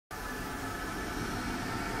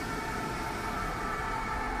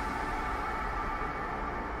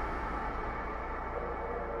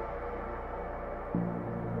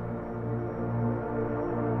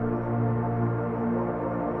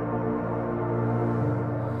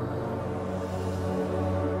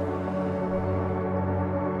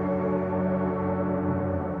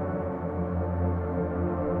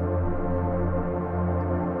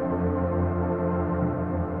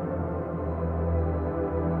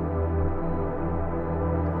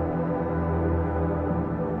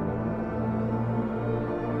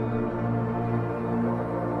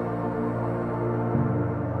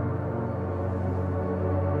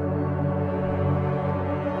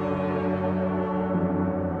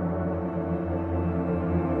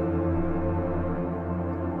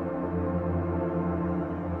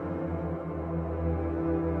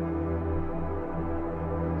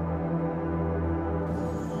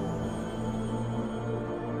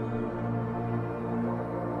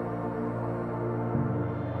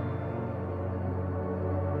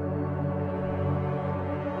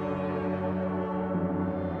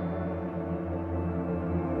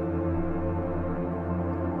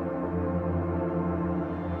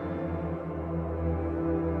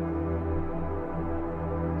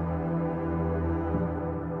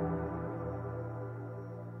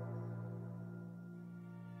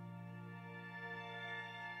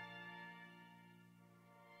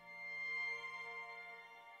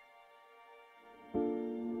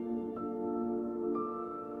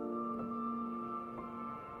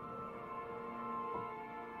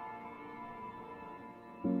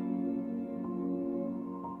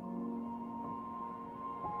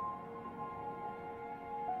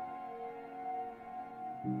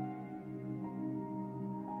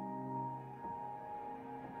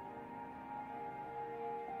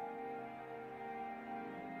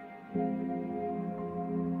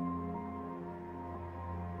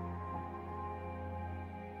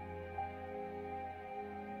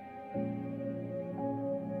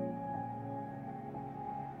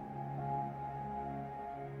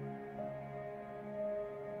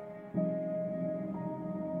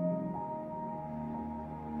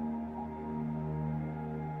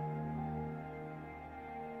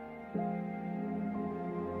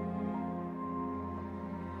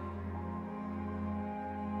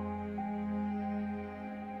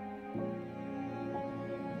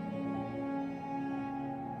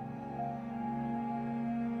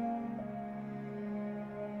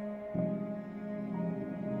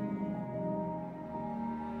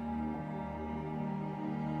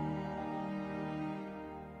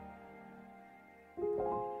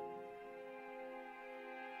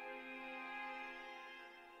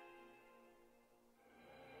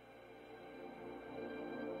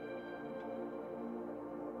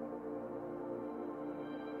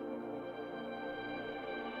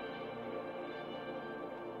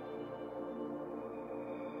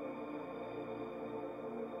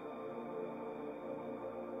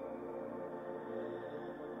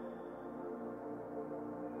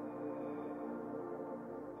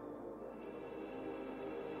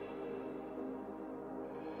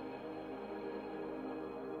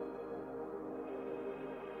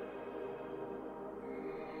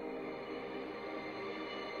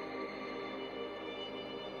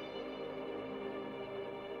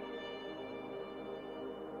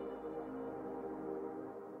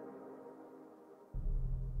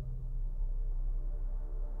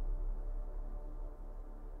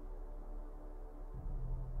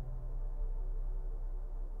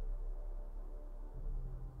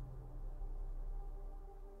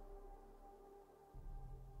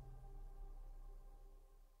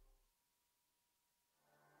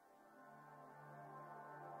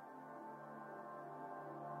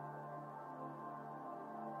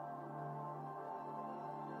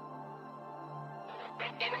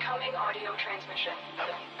Incoming audio transmission.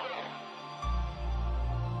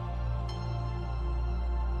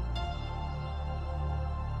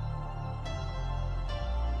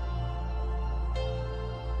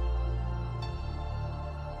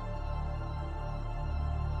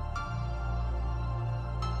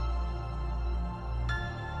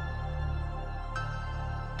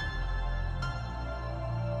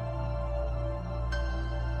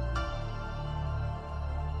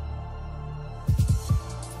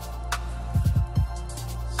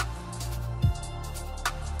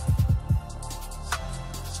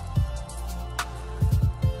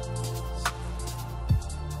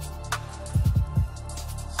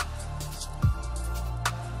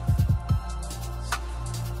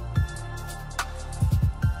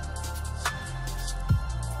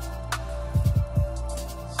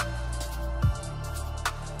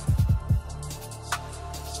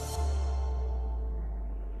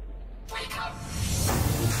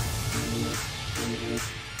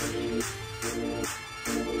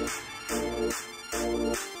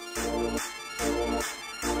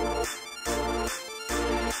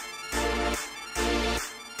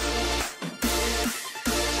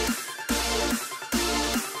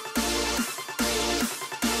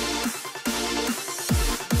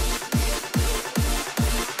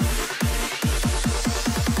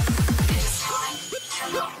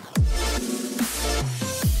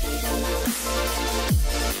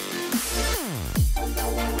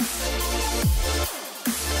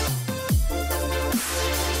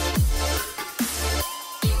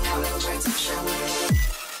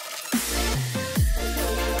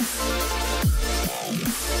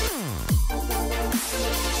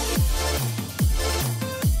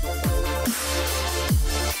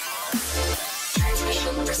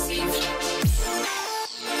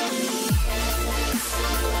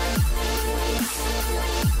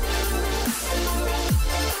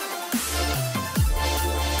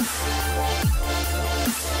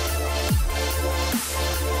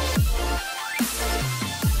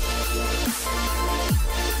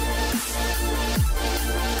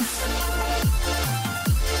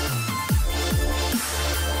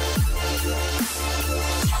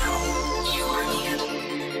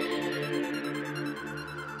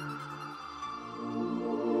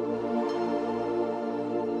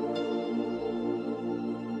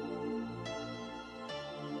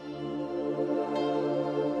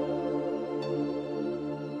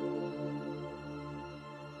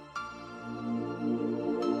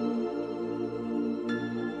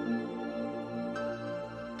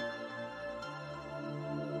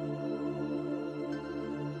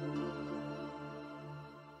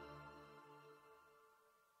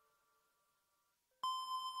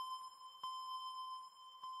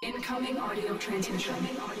 Incoming audio transmission.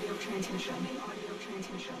 Audio transmission. Audio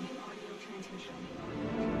transmission. Audio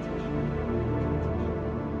transmission.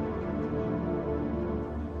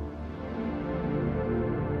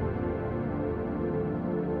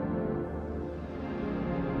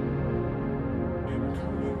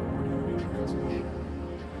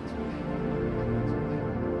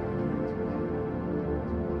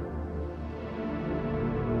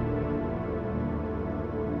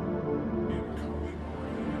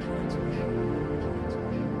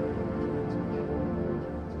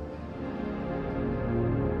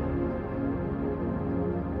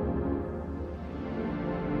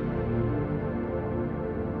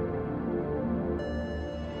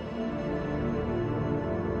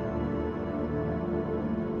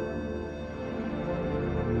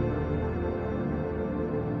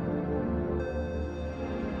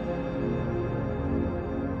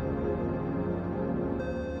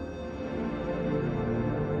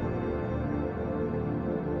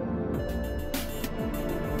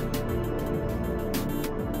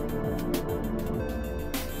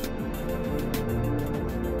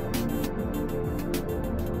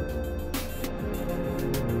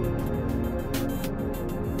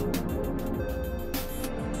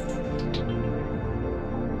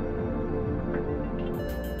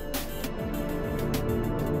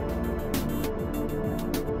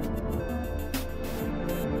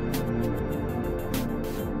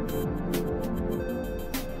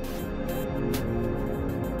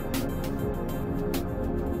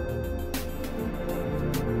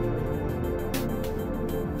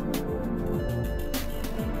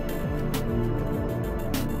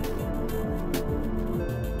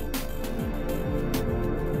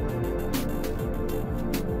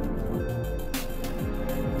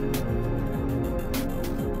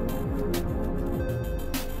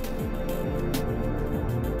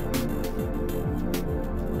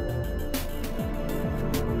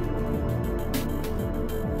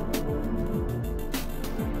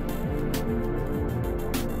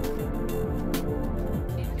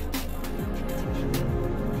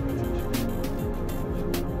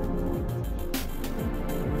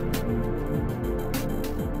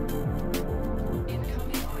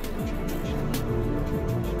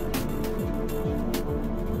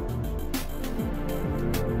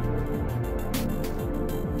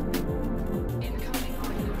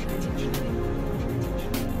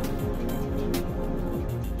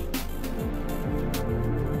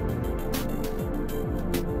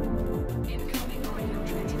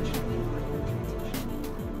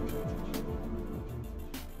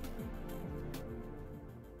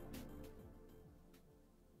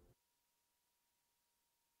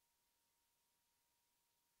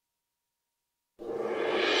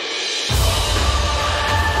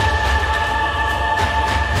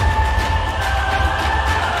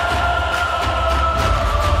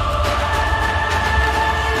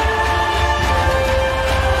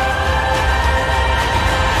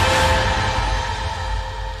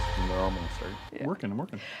 I'm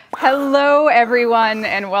working. Hello, everyone,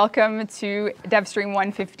 and welcome to Devstream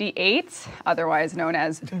 158, otherwise known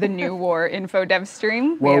as the New War Info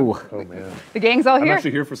Devstream. Whoa. Oh, man. The gang's all here. I'm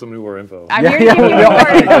actually here for some New War info. I'm here to give you New War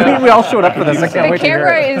info. We all showed up for this. I can't The wait to hear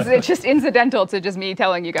camera it. is just incidental to just me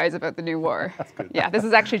telling you guys about the New War. Yeah, this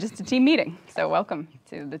is actually just a team meeting, so welcome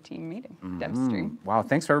to the team meeting, Devstream. Wow,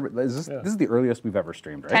 thanks for everybody. This is the earliest we've ever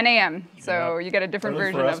streamed, right? 10 a.m., so you get a different Early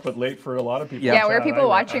version for us, of... but late for a lot of people. Yeah, where are I people know,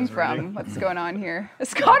 watching I was reading. from? What's going on here?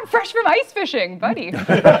 Scott, fresh from ice fishing, buddy. I'm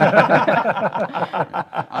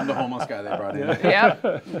the homeless guy they brought in. Yeah.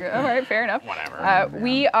 All right, fair enough. Whatever.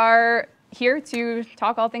 We are here to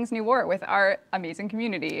talk all things New War with our amazing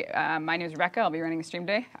community. My name is Rebecca. I'll be running the stream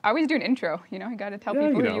today. I always do an intro. You know, you got to tell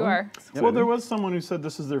people who you are. Well, there was someone who said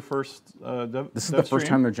this is their first This is the first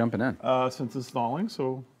time they're jumping in. since installing,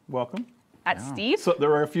 so welcome. That's Steve. So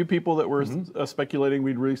there are a few people that were speculating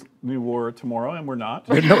we'd release New War tomorrow, and we're not.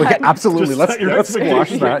 No, yeah, absolutely. Just Let's set your squash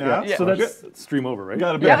expectations that. right now. Yeah. So that's Stream over, right?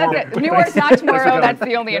 got a bit Yeah, more. that's it. New War's not tomorrow. That's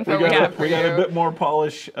the only info we have for We got a you. bit more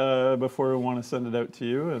polish before we want to send it out to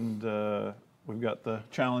you, and we've got the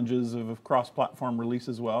challenges of a cross-platform release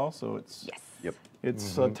as well. So it's Yep.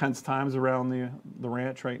 it's tense times around the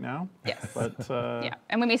ranch right now. Yes. But Yeah,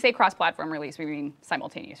 and when we say cross-platform release, we mean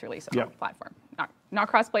simultaneous release on Yeah. all platform. Not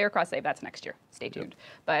cross-play or cross-save. That's next year. Stay tuned.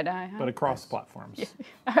 But across platforms,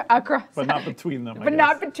 across, but not between them. I but guess.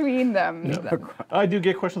 not between them. I do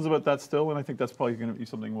get questions about that still, and I think that's probably going to be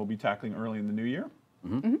something we'll be tackling early in the new year.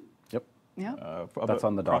 Yep. Yeah. That's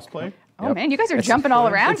on the dock. crossplay. Oh Yep. man, you guys are jumping all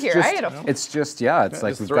around here. Just, I had a it's just, yeah, it's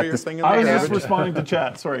like Just we've throw got your this. thing in I was the just garbage. responding to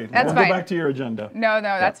chat. Sorry. That's We'll fine. Go back to your agenda. No,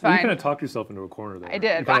 that's You fine. kind of talked yourself into a corner there. I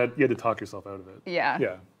did. You had to talk yourself out of it. Yeah.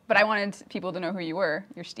 Yeah. But I wanted people to know who you were.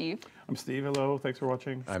 You're Steve. I'm Steve. Hello. Thanks for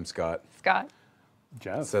watching. I'm Scott. Scott.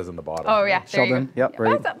 It says in the bottom. Oh, yeah. There you Sheldon. go. Yep,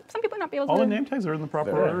 Well, right. some people not be able to. All the name tags are in the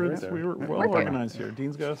proper There, order. right It's- there. We were well We're good. organized here.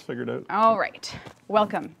 Dean's got us figured out. All right.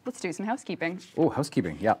 Welcome. Let's do some housekeeping. Oh,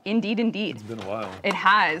 housekeeping. Yeah. Indeed, indeed. It's been a while. It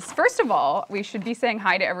has. First of all, we should be saying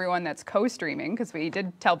hi to everyone that's co-streaming because we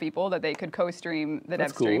did tell people that they could co-stream the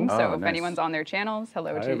That's Devstream. cool. So Oh, if nice. anyone's on their channels,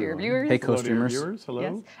 hello Hi, to your everyone. viewers. Hey, Hello to your co-streamers. viewers.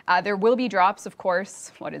 Hello. Yes. There will be drops, of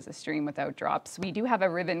course. What is a stream without drops? We do have a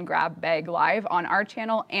ribbon grab bag live on our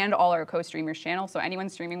channel and all our co-streamers' channels. So anyone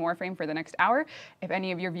streaming Warframe for the next hour, if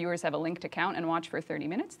any of your viewers have a linked account and watch for 30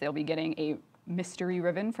 minutes, they'll be getting a mystery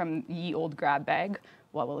ribbon from ye old grab bag.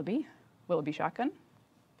 What will it be? Will it be shotgun?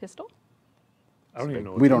 Pistol? I don't even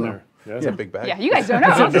know. We don't know. Yeah, it's a big bag. Yeah, you guys don't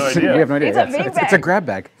know. no idea. We have no idea. It's a Yeah, big it's a bag. grab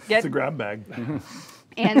bag. It's a grab bag.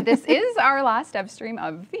 And this is our last Devstream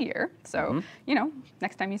of the year. So, you know,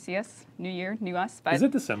 next time you see us, new year, new us. But Is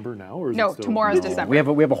it December now, or is No, it still? tomorrow's December. We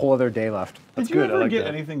have a whole other day left. Did you good, I ever like get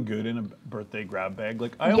that. anything good in a birthday grab bag?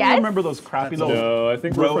 Like I only Yes. remember those crappy little No, I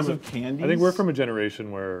think we're rows from of candies. I think we're from a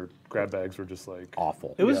generation where grab bags were just like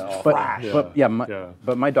Awful. It was Yeah, awful. But trash. but yeah, my, Yeah.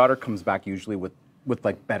 but my daughter comes back usually with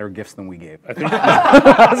like better gifts than we gave. I think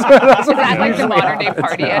is that like the modern day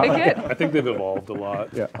party etiquette? I think they've evolved a lot.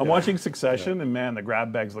 Yeah. I'm watching Succession, and man, the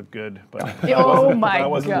grab bags look good. But Oh my that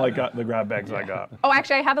wasn't God. like the grab bags I got. Oh,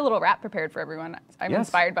 actually, I have a little rap prepared for everyone. I'm Yes.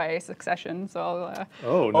 inspired by Succession, so I'll,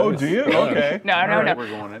 Oh, nice. Oh, do you? Okay. no, no, no. We're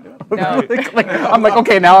going into it. No. I'm like,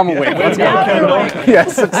 okay, now I'm awake. Let's go. Now you're awake. Yeah, I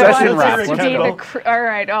Succession want rap. to Let's be go. all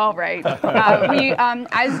right, all right. We,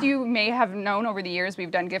 as you may have known over the years,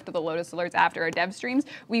 we've done Gift of the Lotus alerts after our dev streams.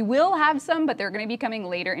 We will have some, but they're going to be coming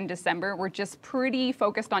later in December. We're just pretty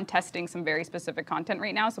focused on testing some very specific content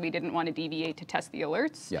right now, so we didn't want to deviate to test the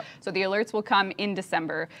alerts. Yeah. So the alerts will come in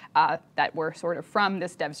December that were sort of from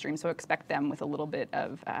this dev stream, so expect them with a little bit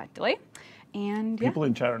of delay. And yeah. People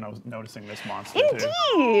in chat are noticing this monster too.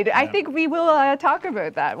 Indeed. I think we will talk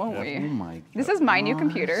about that, won't we? Oh my This is my new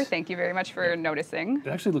computer. Thank you very much for noticing. It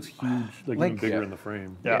actually looks huge, like even bigger yeah. in the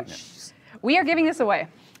frame. Yeah. We are giving this away.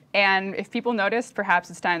 And if people noticed, perhaps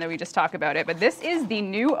it's time that we just talk about it. But this is the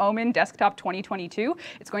new Omen Desktop 2022.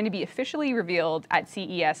 It's going to be officially revealed at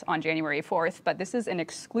CES on January 4th. But this is an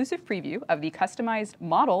exclusive preview of the customized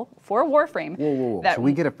model for Warframe. Whoa. That Should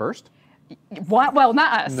we get it first? What? Well,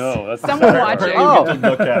 not us. No, that's someone watching. You get to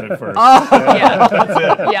look at it first. Yeah.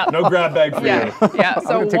 That's it. Yeah. No grab bag for Yeah. you. Yeah.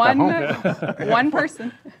 So gonna take that one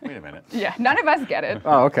person. Wait a minute. Yeah, none of us get it.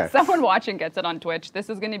 Oh, okay. Someone watching gets it on Twitch. This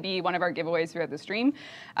is going to be one of our giveaways throughout the stream.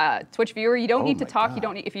 Twitch viewer, you don't need to my talk. God. You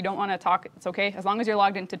don't need, if you don't want to talk, it's okay. As long as you're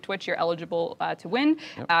logged into Twitch, you're eligible to win.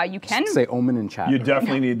 You can Say Omen in chat. You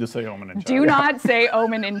definitely need to say Omen in chat. do not say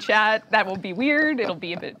Omen in chat. That will be weird. It'll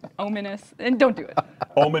be a bit ominous, and don't do it.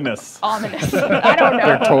 Ominous. Ominous. I don't know.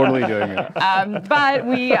 They're totally doing it. But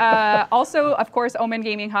we also, of course, Omen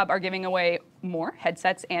Gaming Hub are giving away more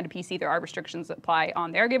headsets and a PC. There are restrictions that apply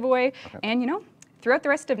on their giveaway. And, you know, throughout the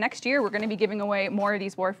rest of next year, we're going to be giving away more of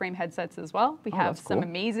these Warframe headsets as well. We have that's some cool.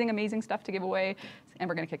 amazing stuff to give away, and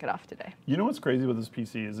we're going to kick it off today. You know what's crazy with this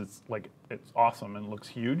PC is it's awesome and looks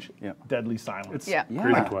huge. Yeah. Deadly silent. It's Yeah.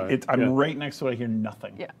 crazy quiet. I'm Yeah. right next to it. I hear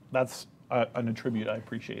nothing. Yeah. That's an attribute I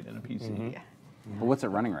appreciate in a PC. Yeah. But what's it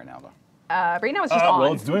running right now, though? Right now, it's just on.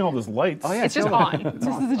 Well, it's doing all this lights. Oh, yeah. It's just on.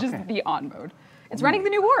 This is just the on mode. It's running the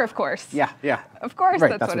new war, of course. Yeah. Of course, Right,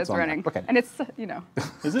 that's what what's it's on there. running. Okay. And it's, you know.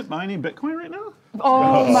 Is it mining Bitcoin right now?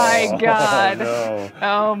 Oh my God. No.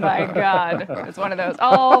 Oh my God. It's one of those.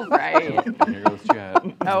 All right. Here goes chat.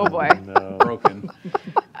 Oh boy. No. Broken.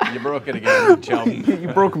 You broke it again, chum. You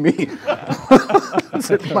broke me.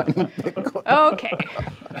 Okay.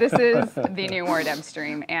 This is the new War Dev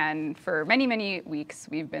stream, and for many weeks,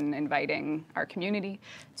 we've been inviting our community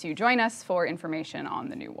to join us for information on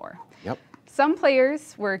the new war. Yep. Some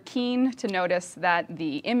players were keen to notice that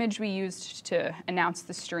the image we used to announce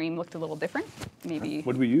the stream looked a little different. Maybe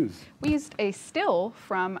What did we use? we used a still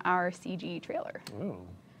from our CG trailer. Oh.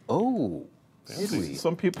 Oh. Did we?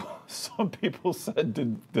 Some people said,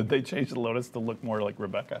 did they change the Lotus to look more like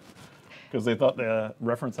Rebecca? Because they thought the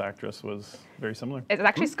reference actress was very similar. It's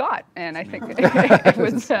actually Scott, and I think it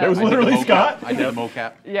was. It was literally Scott. I did a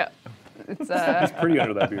mocap. Yeah. It's Pretty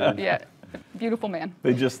under that beard. yeah, beautiful man.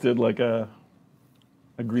 They just did like a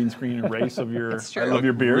green screen erase of your It's true. I look of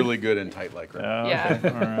your beard. really good in tight lycra. Yeah. Okay,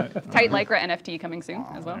 all right. Tight Lycra NFT coming soon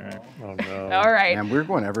as well. Oh no. All right. Man, we're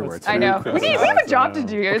going everywhere. I know. We have a job to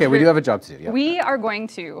do here. Okay, we do have a job to do. Yeah. We are going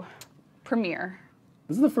to premiere.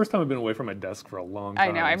 This is the first time I've been away from my desk for a long I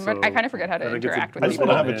time. know. so I kind of forget how to I think it's interact a- with I just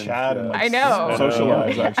people. want to have a chat and like, I know.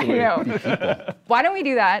 socialize. I Actually, know. Why don't we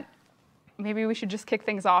do that? maybe we should just kick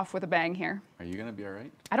things off with a bang here. Are you gonna be all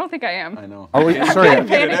right? I don't think I am. I know. Are we, sorry, I'm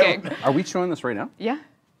panicking. are we showing this right now? Yeah.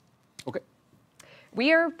 Okay.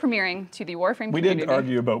 We are premiering to the Warframe We community. did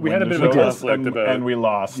argue about We when had a to bit of a show us, conflict about- and we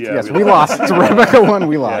lost. Yeah. Yes, we lost. Rebecca won,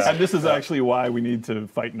 we lost. And this is actually why we need to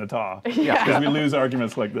fight Nata. Yeah. Because we lose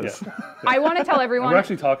arguments like this. I want to tell And everyone we're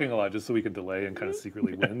actually talking a lot just so we can delay and kind of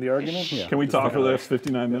secretly win the argument. Yeah. Can we talk for the next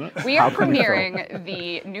 59 minutes? we are premiering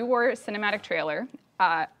the New War cinematic trailer.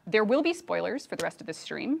 There will be spoilers for the rest of this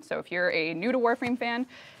stream. So if you're a new to Warframe fan,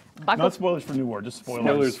 buckle Not spoilers for New War, just spoilers,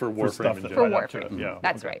 Spoilers for Warframe stuff in that's for right up to it. Warframe. Yeah,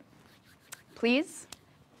 That's okay. right. Please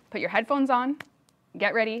put your headphones on.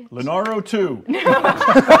 Get ready. Lenaro 2.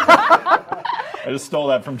 I just stole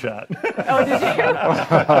that from chat. Oh, did you?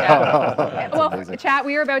 Yeah. Well, amazing. chat,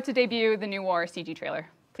 we are about to debut the New War CG trailer.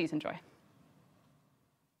 Please enjoy.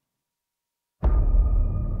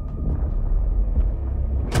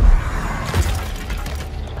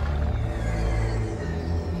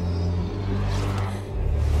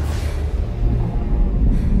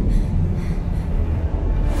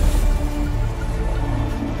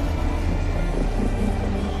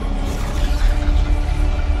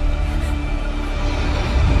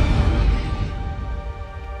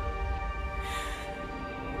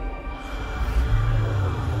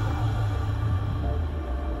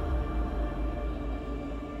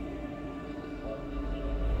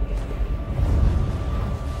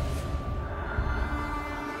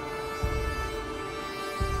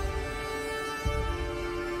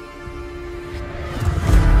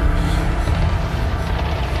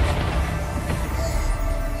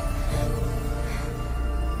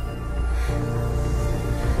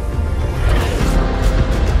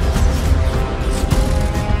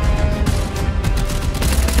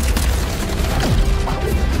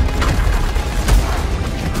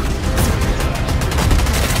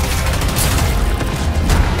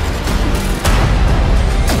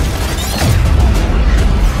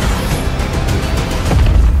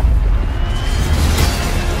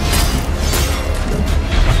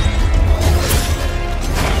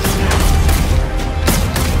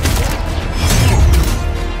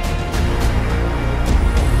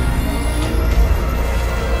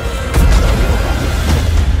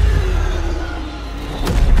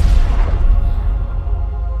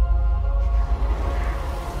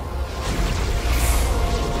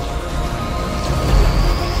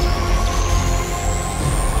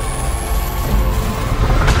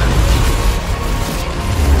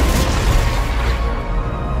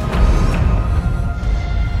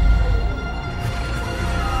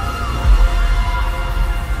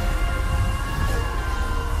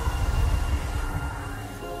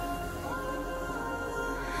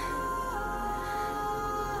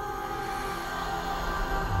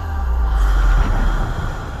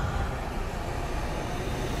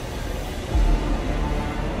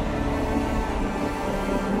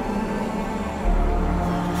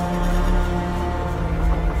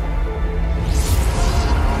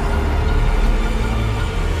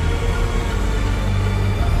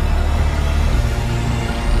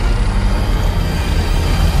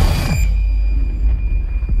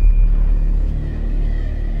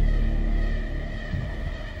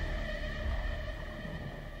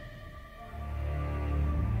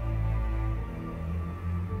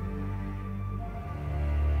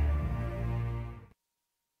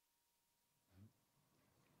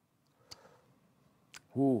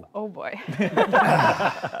 Ooh. Oh boy.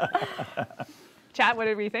 Chat, what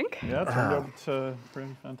did we think? Yeah, it turned out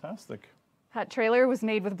pretty fantastic. That trailer was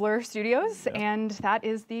made with Blur Studios, and that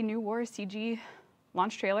is the New War CG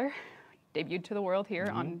launch trailer. Debuted to the world here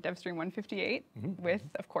on Devstream 158 with,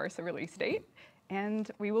 of course, a release date. And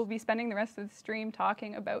we will be spending the rest of the stream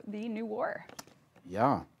talking about the New War.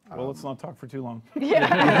 Yeah. Well, let's not talk for too long.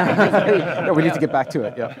 No, we need to get back to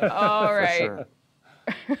it. Yeah. All right. Sure.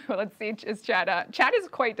 Let's see, is chat? Chat is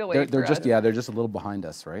quite delayed. They're for just us. they're just a little behind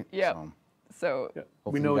us, right? Yep. So, So Yeah. We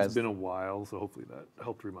Hopefully know you it's guys- been a while, so hopefully that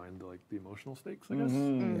helped remind like the emotional stakes, I guess,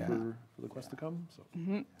 Yeah. for the quest to come.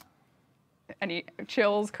 So. any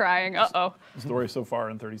chills, crying? Uh-oh. Story so far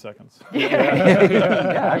in 30 seconds. actually,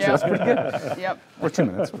 that's pretty good. Yep. Or 2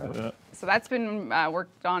 minutes. Whatever. So that's been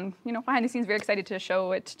worked on, behind the scenes. Very excited to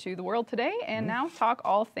show it to the world today, and now talk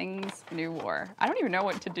all things New War. I don't even know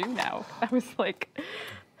what to do now. I was like,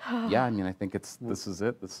 Yeah, I mean, I think this is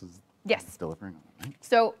it. This is yes. delivering on it, right?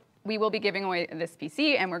 So we will be giving away this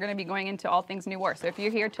PC, and we're going to be going into all things New War. So if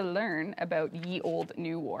you're here to learn about ye old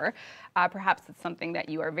New War, perhaps it's something that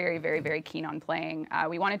you are very, very, very keen on playing.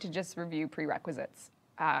 We wanted to just review prerequisites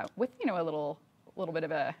with a little bit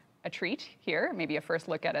of a treat here, maybe a first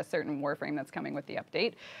look at a certain Warframe that's coming with the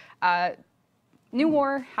update. New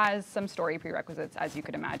War has some story prerequisites, as you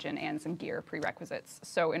could imagine, and some gear prerequisites.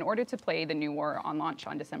 So in order to play the New War on launch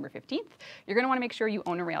on December 15th, you're going to want to make sure you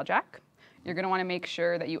own a Railjack. You're going to want to make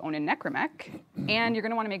sure that you own a Necromech, and you're going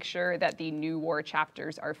to want to make sure that the New War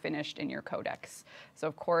chapters are finished in your codex. So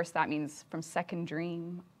of course, that means from Second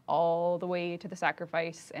Dream all the way to the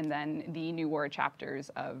Sacrifice, and then the New War chapters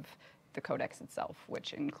of the codex itself,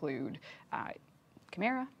 which include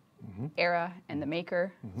Chimera, Era, and the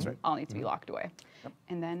Maker. All need to be locked away.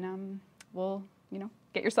 And then we'll,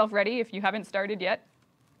 get yourself ready if you haven't started yet.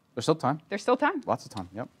 There's still time. There's still time. Lots of time.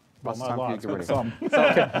 Yep. Well, Lots of not time for you lots, to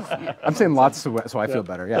but get ready. some. I'm saying lots, so I feel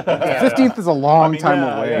better. Yeah. 15th is a long time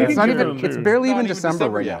yeah, away. yeah, It's not you even. can It's do- barely Not even even December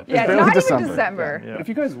December right yet. now. Yeah, It's barely not December. even December. Yeah. If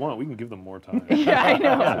you guys want, we can give them more time. Yeah, I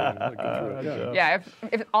know. Yeah. Yeah,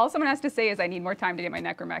 if all someone has to say is I need more time to get my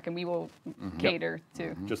Necromech, and we will cater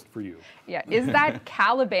to. Just for you. Yeah, is that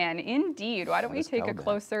Caliban? Indeed. Why don't we is take a Caliban.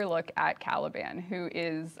 closer look at Caliban, who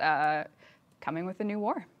is coming with a new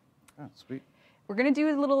war? Oh, sweet. We're going to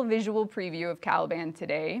do a little visual preview of Caliban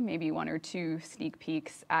today, maybe 1 or 2 sneak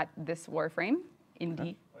peeks at this Warframe.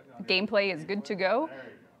 Indeed. Gameplay is good to go.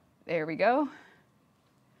 There we go.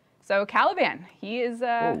 So Caliban, he is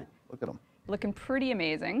Whoa, look at him. looking pretty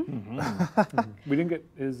amazing. We didn't get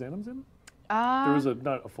his Anims in? There was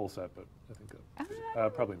not a full set, but I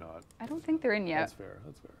think probably not. I don't think they're in yet. That's fair.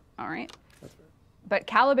 That's fair. All right. That's fair. But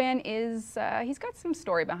Caliban is, he's got some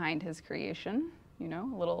story behind his creation, a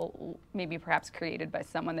little, maybe perhaps created by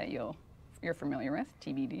someone that you're familiar with,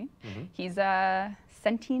 TBD. He's a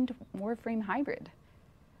sentient Warframe hybrid,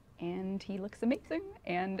 and he looks amazing,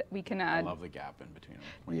 and we can, I love the gap in between them.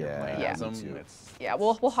 When you're Yeah, playing yeah, as me them, too. it's yeah,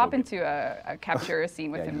 we'll hop good. into a capture a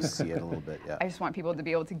scene with Yeah, him. you see it a little bit. Yeah. I just want people to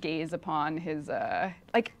be able to gaze upon his,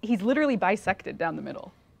 he's literally bisected down the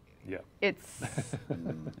middle. Yeah. It's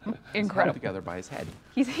held incredible. together by his head.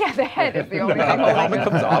 The head is the only thing holding him.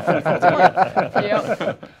 Comes off.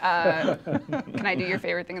 Yep. Can I do your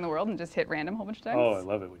favorite thing in the world and just hit random a whole bunch of times? Oh, I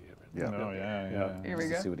love it when you hit it. Yeah. Oh, yeah. Here we Just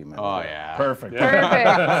to go. see what he meant. Oh yeah. Perfect.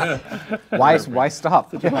 Perfect. Why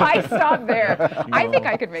stop? Why stop there? I think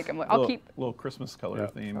I could make him look. I'll keep. Little Christmas color Yeah.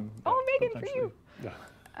 theme. Oh, Megan, for you.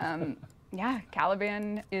 Yeah. Yeah,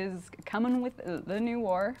 Caliban is coming with the new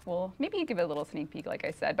war. Well, maybe give it a little sneak peek, like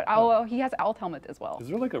I said. But he has alt helmet as well. Is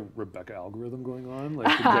there like a Rebecca algorithm going on? Like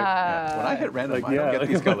to Yeah. When I hit random, Like, I don't yeah, get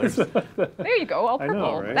these colors. There you go, all I know,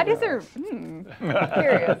 purple. right? That is Yeah. their.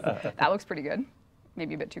 Curious. That looks pretty good.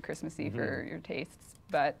 Maybe a bit too Christmassy for your tastes,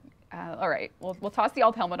 but all right. We'll toss the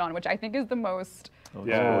alt helmet on, which I think is the most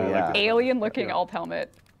yeah, yeah. like alien-looking Yeah. alt helmet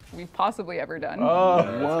we've possibly ever done.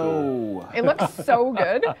 Whoa. It looks so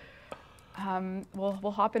good.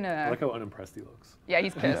 We'll hop in I a. like how unimpressed he looks. Yeah,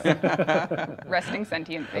 he's pissed. Resting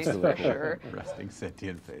sentient face really for cool. sure. Resting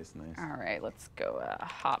sentient face, nice. All right, let's go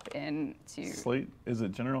hop into. Slate, is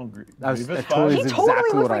it General That was- Grievous? that totally vibes? He is totally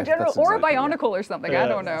exactly looks what like I- General that's or a exactly, yeah. Bionicle or something. I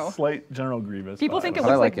don't know. Slight General Grievous. People think it vibes.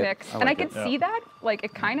 looks like like it. Nyx, I and I like could it. see that. Like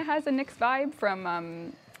it kind of has a Nyx vibe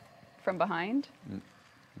from behind,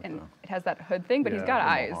 and it has that hood thing. But he's Yeah, got the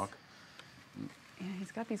eyes. Mohawk. Yeah,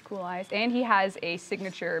 he's got these cool eyes, and he has a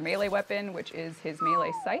signature melee weapon, which is his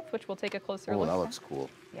melee scythe, which we'll take a closer Oh, look that at. looks cool.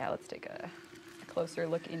 Yeah, let's take a closer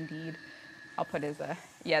look indeed. I'll put his,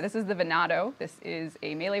 yeah, this is the Venado. This is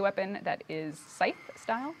a melee weapon that is scythe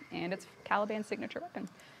style, and it's Caliban's signature weapon.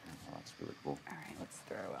 Oh, that's really cool. All right, let's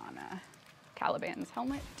throw on Caliban's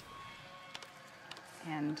helmet.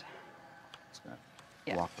 And Just gonna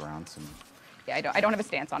Yeah. walk around some. yeah, I don't have a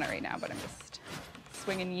stance on it right now, but I'm just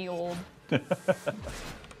swinging ye old.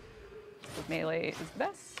 Melee is the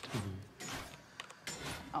best.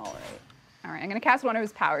 All right. All right, I'm going to cast one of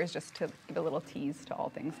his powers just to give a little tease to all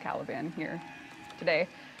things Caliban here today.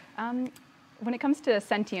 When it comes to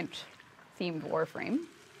sentient-themed Warframe,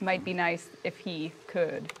 it might be nice if he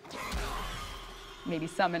could maybe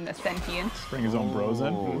summon a sentient Bring his own bros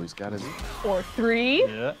in. Oh, he's got his. or 3.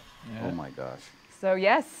 Yeah. Oh my gosh. So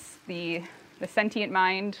yes, the sentient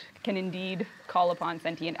mind can indeed call upon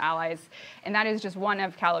sentient allies, and that is just one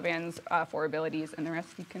of Caliban's 4 abilities, and the rest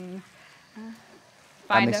you can That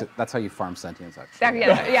find. makes it. That's how you farm sentience, actually.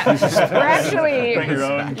 Yeah. We're actually. Bring your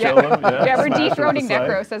own, Yeah, kill them. Yeah, we're dethroning Aside.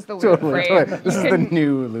 Necros as the loot Totally. frame. This is the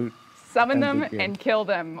new loot. Summon them end of game. and kill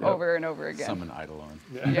them over and over again. Summon Eidolon.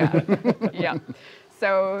 Yeah.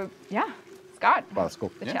 So yeah, Scott, Wow, that's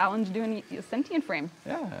cool. the Yeah. challenge doing a sentient frame.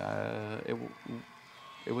 Yeah,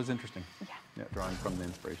 it was interesting. Yeah. Drawing from the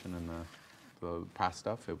inspiration and the past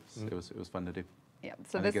stuff, it was fun to do. Yeah.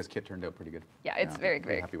 So I this. think his kit turned out pretty good. Yeah, it's very,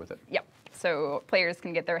 very happy with it. Yep. So players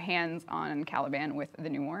can get their hands on Caliban with the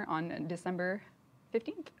new war on December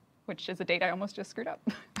 15th. which is a date I almost just screwed up.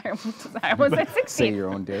 I almost said 16th. Say your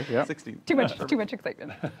own date. Yeah. 16. Too much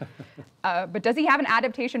excitement. But does he have an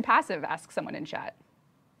adaptation passive? Asks someone in chat.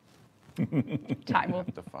 Time will.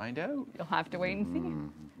 To find out. You'll have to wait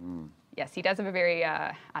and see. Yes, he does have a very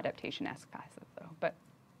adaptation-esque passive, though. But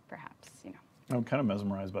perhaps, you know. I'm kind of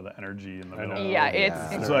mesmerized by the energy in the I know. middle. Yeah,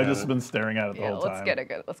 yeah. it's. So I just been staring at it the Yeah, whole time.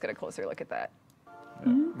 let's get a closer look at that.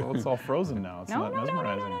 Yeah. Well, it's all frozen now. It's No, not no, no, no, no, no,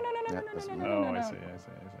 mesmerizing. no, no, Yeah, no, that's no, me. no, Oh, no, no. I see.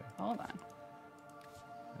 Hold on.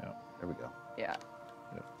 Yeah. There we go. Yeah,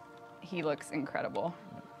 Yep. he looks incredible.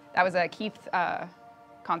 That was a Keith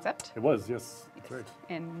concept, It was, yes. That's right.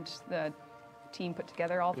 and the team put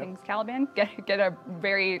together all things Caliban. Get a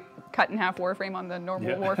very cut in half Warframe on the normal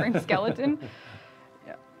Yeah. Warframe skeleton.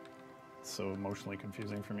 Yeah. It's so emotionally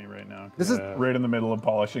confusing for me right now. This is Right in the middle of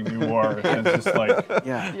polishing New War, and it's just like,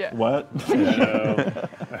 yeah. Yeah. what?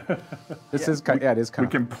 This is kind. Yeah, it is kind We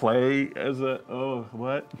of. can play as a, oh,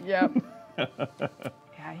 what? Yep.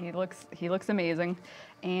 Yeah, he looks amazing.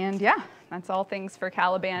 And yeah, that's all things for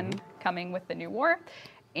Caliban coming with the new war.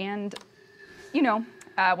 And you know,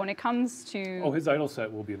 when it comes to Oh, his idol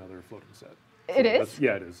set will be another floating set. It is? That's-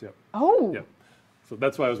 Yeah, it is, yep. oh. Yep. So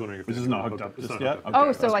that's why I was wondering if This they is were not hooked up It's just not yet? hooked up. Oh,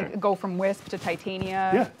 Okay, so that's like great. go from Wisp to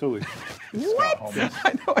Titania. Yeah, totally. Scott Holmes.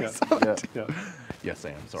 I know. I saw that. Yeah. Yes,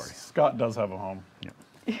 Sam. Sorry. Scott does have a home.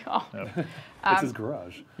 Oh. Yep. It's his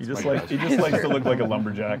garage. He just likes to look like a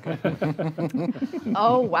lumberjack.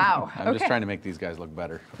 Oh wow. I'm just trying to make these guys look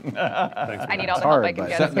better. Thanks. I need all It's the help I hard, can but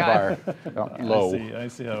get, Setting the Scott. bar I low.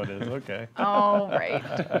 see how it is. Okay. All right.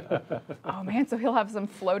 Oh man, so he'll have some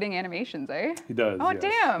floating animations, eh? He does. Oh yes,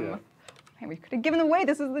 damn. yeah. Man, we could have given away.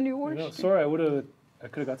 This is the new war. You know, sorry, I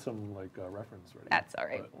could have got some like reference ready. That's all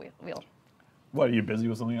right. but- We'll. What, are you busy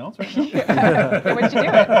with something else right now? Hey, what'd you do?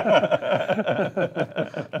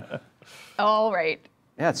 All right.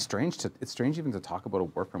 Yeah, it's strange even to talk about a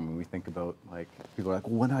Warframe when we think about like people are like,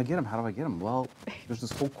 well, when do I get him? How do I get him? Well, there's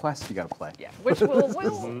this whole quest you got to play. Yeah, which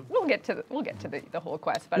we'll get to the whole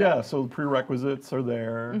quest, but Yeah, so prerequisites are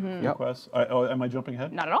there. Yep. Quests. Am I jumping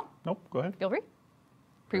ahead? not at all. Nope, go ahead. Feel free.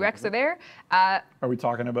 Prereqs are there. Are we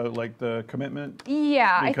talking about like the commitment?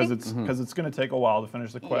 Yeah, Because I think. it's going to take a while to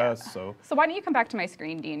finish the quest, so. So why don't you come back to my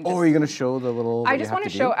screen, Dean? Oh, are you going to show the little? I just want to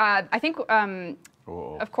show. I think.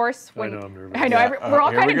 Oh. Of course, when know, I'm nervous. I know Yeah, we're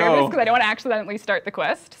all here kind we of nervous go. because I don't want to accidentally start the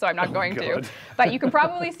quest, so I'm not going to. God. But you can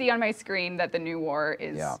probably see on my screen that the new war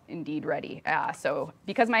is Yeah. indeed ready. So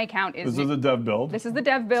because my account is This is a dev build. this is the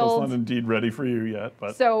dev So build. it's not indeed ready for you yet,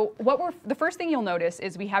 but. So the first thing you'll notice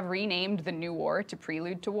is we have renamed the new war to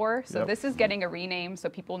Prelude to War. So Yep. this is getting a rename so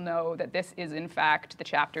people know that this is in fact the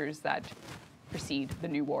chapters that precede the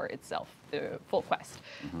new war itself, the full quest.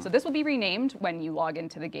 So this will be renamed when you log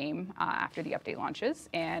into the game after the update launches.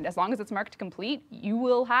 And as long as it's marked complete, you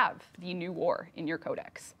will have the new war in your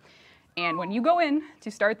codex. And when you go in to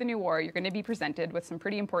start the new war, you're going to be presented with some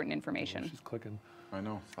pretty important information. She's clicking. I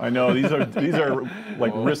know. I know, these are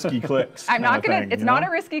like risky clicks. I'm kind not of gonna. thing, It's you not know?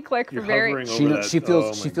 a risky click for You're very. hovering She over that. she feels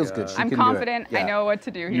Oh she my feels good. God. She I'm can do it. confident. I Yeah. know what to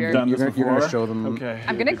do here. You've done this You're before? gonna show them. Okay.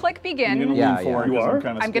 I'm gonna click begin. You're gonna Yeah, lean forward yeah. 'cause You are? I'm,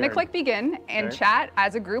 kinda I'm going to scared. click begin, and Okay. chat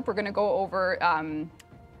as a group, we're going to go over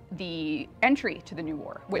the entry to the new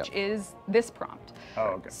war, which Yep. is this prompt. Oh,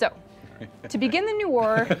 okay. So, to begin the new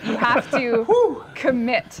war, you have to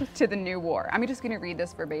commit to the new war. I'm just going to read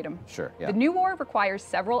this verbatim. Sure, yeah. The new war requires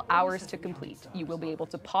several hours to complete. You will be able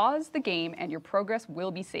to pause the game and your progress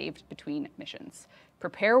will be saved between missions.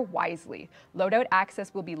 Prepare wisely. Loadout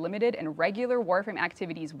access will be limited and regular Warframe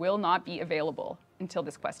activities will not be available until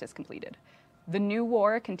this quest is completed. The new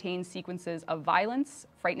war contains sequences of violence,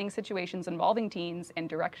 frightening situations involving teens, and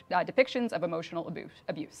depictions of emotional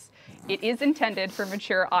abuse. It is intended for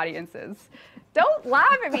mature audiences. Don't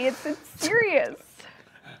laugh at me, it's serious.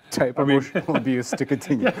 Type emotional abuse to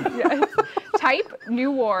continue. Yes. Type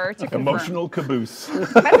new war to confirm. Emotional caboose.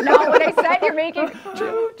 That's not what I said. You're making.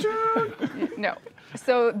 No.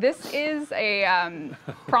 So this is a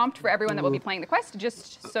prompt for everyone that will be playing the quest,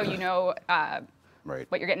 just so you know Right.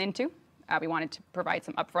 what you're getting into. We wanted to provide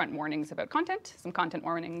some upfront warnings about content, some content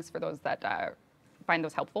warnings for those that find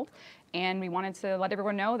those helpful. And we wanted to let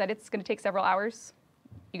everyone know that it's going to take several hours.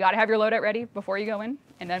 You got to have your loadout ready before you go in.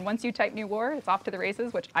 And then once you type new war, it's off to the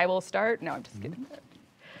races, which I will start. No, I'm just kidding.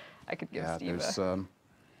 I could give Yeah, Steve there's a...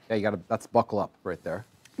 yeah, you got to. That's buckle up right there.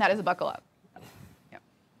 That is a buckle up. Yep.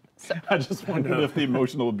 So, I just wondered if the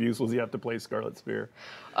emotional abuse was you have to play Scarlet Spear.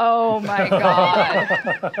 oh my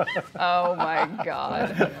God. Oh my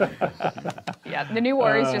God. Yeah, the new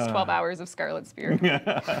war is just 12 hours of Scarlet Spear.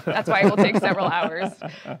 That's why it will take several hours.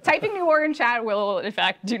 Typing new war in chat will, in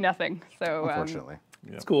fact, do nothing. So, Unfortunately.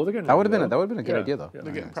 It's cool. They're getting That would have ready, been a though. good idea though. Yeah.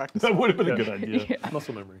 They're getting Nice. practice. That would have been a good idea.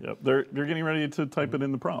 Muscle memory. Yep. They're getting ready to type it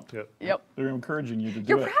in the prompt. Yep. Yep. They're encouraging you to do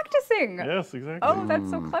You're it. practicing. Yes, exactly. Oh, that's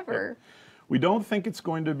so clever. We don't think it's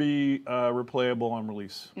going to be replayable on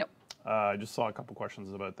release. Nope. I just saw a couple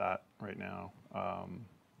questions about that right now,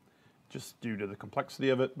 just due to the complexity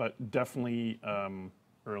of it, but definitely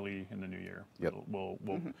early in the new year. Yep. We'll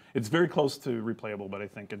It's very close to replayable, but I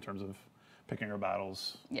think in terms of picking our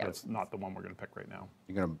battles, Yeah. that's not the one we're going to pick right now.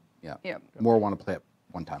 You're gonna, yeah. Yep. More want to play it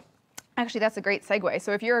one time. Actually, that's a great segue.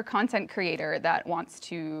 So if you're a content creator that wants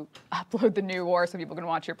to upload the new war so people can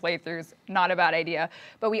watch your playthroughs, not a bad idea.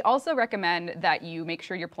 But we also recommend that you make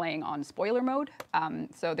sure you're playing on spoiler mode.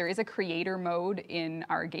 So there is a creator mode in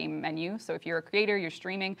our game menu. So if you're a creator, you're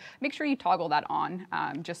streaming, make sure you toggle that on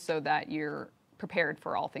just so that you're prepared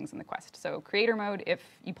for all things in the quest. So creator mode, if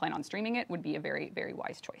you plan on streaming it, would be a very, very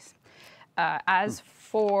wise choice. As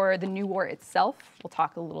for the new war itself, we'll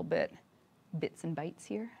talk a little bit bits and bytes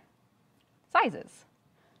here. Sizes.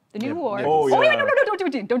 The new war. Oh, wait, yeah. no, don't do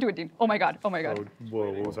it, Dean. Don't do it, Dean. Oh my God. Oh my God. Oh,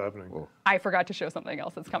 whoa, what was happening? Whoa. I forgot to show something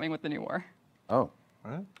else that's coming with the new war. Oh,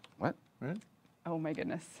 Right? what? Right? Oh my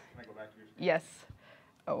goodness. Can I go back to your screen? Yes.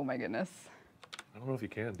 Oh my goodness. I don't know if you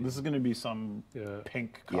can. This is going to be some Yeah.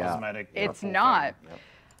 pink Yeah. cosmetic. It's purple not. thing.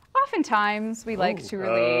 Oftentimes we like to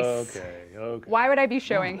release. Okay. Why would I be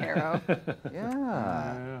showing Harrow?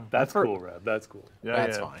 Yeah. That's cool, Rab. That's cool. Yeah,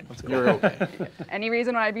 That's yeah. fine. You're okay. Any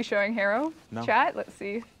reason why I'd be showing Harrow? No. Chat, let's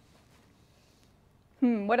see.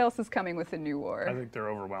 What else is coming with the new war? I think they're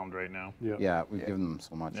overwhelmed right now. Yeah. Yeah, we've given them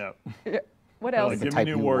so much. Yeah. Yeah. What They're else? like, give me type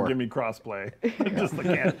new new war, war. give me crossplay. Just like,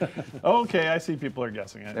 can't. Okay, I see people are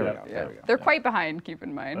guessing it. There we Yeah. go. Yeah. There we go. They're quite behind, keep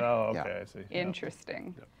in mind. Oh, Yeah. okay, I see. Yeah.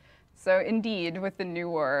 Interesting. So indeed, with the new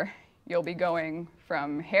war, you'll be going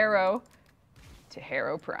from Harrow to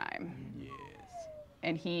Harrow Prime. Yes.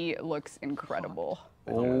 And he looks incredible.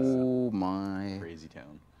 Oh my. Crazy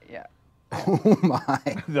town. Yeah. Oh my.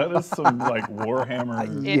 That is some like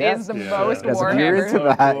Warhammer. It Yes. is the Yeah. most Yes, if you're into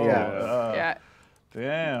Warhammer. that, Cool. yeah. Yeah.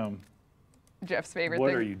 Damn. Jeff's favorite What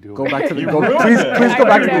thing. are you doing? Go back to the You go. ruined Please it. go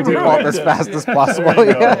back to the I ruined default as it. fast as possible. There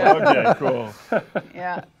you go. Yeah. Okay, cool.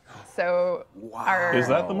 Yeah. So our, Is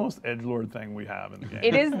that the most edgelord thing we have in the game?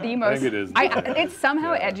 it is the most. think it is. It's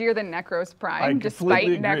somehow Yeah. edgier than Necros I Prime, despite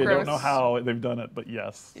completely agree. Necros. I don't know how they've done it, but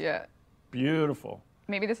yes. Yeah. Beautiful.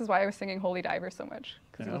 Maybe this is why I was singing Holy Diver so much,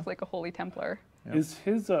 because he Yeah. looks like a Holy Templar. Is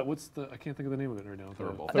his what's the? I can't think of the name of it right now.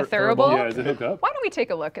 Thurible. The Thurible? Thurible? Yeah, is it hooked up? Why don't we take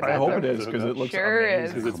a look at I that? hope though? it is because it looks Sure is.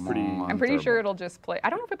 amazing. Because it's pretty. Come on. I'm pretty Thurible. sure it'll just play. I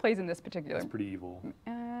don't know if it plays in this particular. It's pretty evil.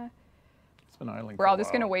 It's been idling We're for all a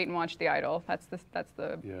just gonna while. wait and watch the idol. That's the.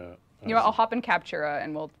 Yeah. You know what, I'll hop in Captura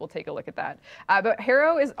and we'll take a look at that. But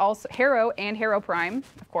Harrow and Harrow Prime,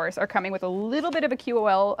 of course, are coming with a little bit of a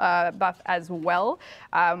QOL buff as well.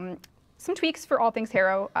 Some tweaks for all things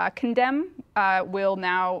Harrow. Condemn will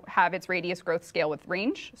now have its radius growth scale with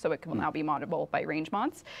range, so it will now be moddable by range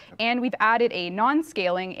mods. And we've added a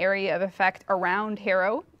non-scaling area of effect around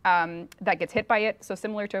Harrow that gets hit by it. So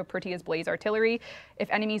similar to Protea's Blaze Artillery, if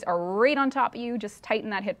enemies are right on top of you, just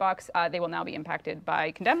tighten that hitbox. They will now be impacted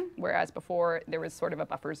by Condemn, whereas before there was sort of a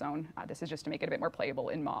buffer zone. This is just to make it a bit more playable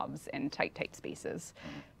in mobs and tight spaces.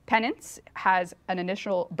 Penance has an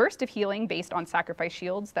initial burst of healing based on sacrifice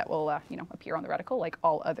shields that will appear on the reticle like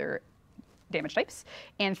all other damage types.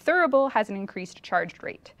 And Thurible has an increased charged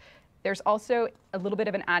rate. There's also a little bit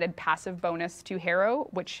of an added passive bonus to Harrow,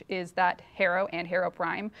 which is that Harrow and Harrow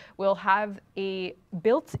Prime will have a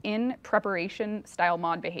built-in preparation style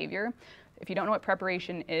mod behavior. If you don't know what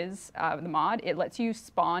preparation is, the mod, it lets you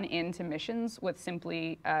spawn into missions with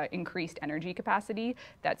simply increased energy capacity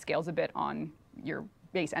that scales a bit on your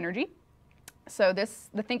base energy. So the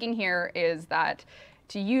thinking here is that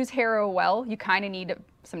to use Harrow well, you kind of need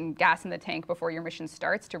some gas in the tank before your mission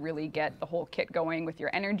starts to really get the whole kit going with your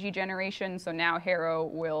energy generation. So now Harrow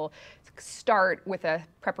will start with a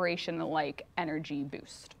preparation-like energy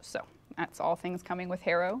boost. So that's all things coming with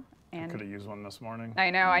Harrow. And Could have used one this morning. I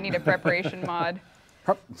know, I need a preparation mod.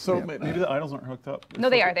 So maybe the idols aren't hooked up. No,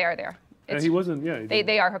 they are. Yeah, It's- he wasn't. Yeah.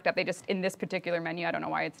 They are hooked up. They just, in this particular menu, I don't know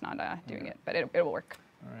why it's not doing it, but it will work.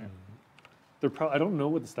 All right. I don't know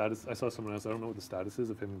what the status. I saw someone else. I don't know what the status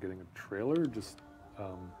is of him getting a trailer. Just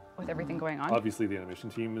With everything going on. obviously the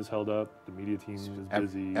animation team is held up. The media team is busy.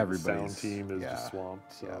 The sound everybody's- team is yeah. just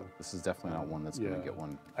swamped. So. Yeah, this is definitely not one that's going Yeah. to get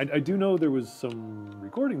one. I do know there was some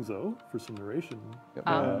recordings though for some narration,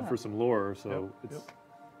 Yep. for some lore. So Yep,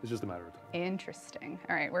 it's just a matter of time. Interesting.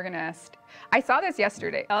 All right, we're gonna. I saw this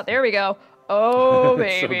yesterday. Oh, there we go. Oh, So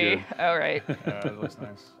baby. good. All right. Yeah, it looks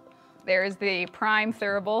nice. There's the Prime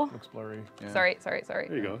Thurible. Looks blurry. Sorry.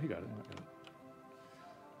 There you go. He got it.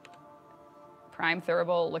 Prime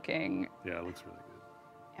Thurible looking. Yeah, it looks really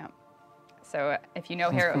good. Yeah. So if you know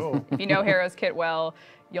Harrow, if you know Harrow's kit well,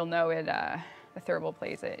 you'll know it. The Thurible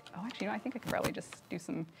plays it. Oh, actually, no. I think I could probably just do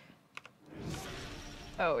some.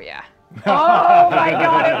 Oh yeah. Oh my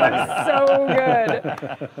God! It looks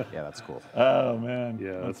so good. Yeah, that's cool. Oh man,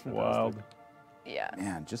 Yeah, that's that's wild. fantastic. Yeah.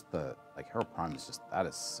 Man, just the Harrow Prime is just that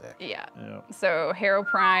is sick. Yeah. Yeah. So Harrow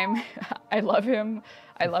Prime, I love him.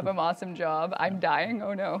 I love him. Awesome job. I'm dying.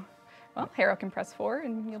 Oh no. Well, Harrow can press 4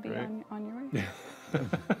 and you'll be Great. on your way.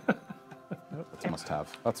 That's a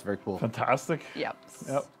must-have. That's very cool. Fantastic. Yep.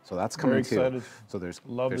 Yep. So that's Very coming too. excited. So there's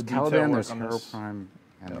Love there's the detail Caliban, work there's on Harrow this. Prime,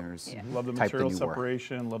 and there's Yeah. Love the Type the material New War.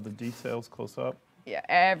 separation. Love the details close up. Yeah.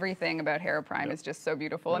 Everything about Harrow Prime Yep. is just so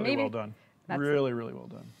beautiful. And Really maybe well done. that's- Really, really well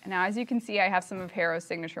done. now, as you can see, I have some of Harrow's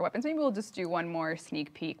signature weapons. Maybe we'll just do one more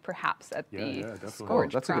sneak peek, perhaps at Yeah, the yeah, definitely.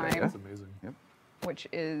 Scourge that's a good Prime, idea. That's amazing. Yep. which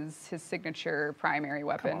is his signature primary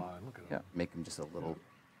weapon. Come on, look at Yeah, that. make him just a little.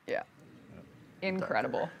 Yeah.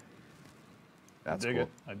 Incredible. That's I dig cool.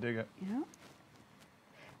 it. I dig it. Yeah.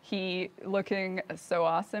 He looking so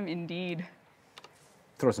awesome indeed.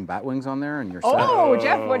 Throw some bat wings on there, and you're set. Oh,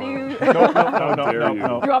 Jeff, what do you? No, dare no, you.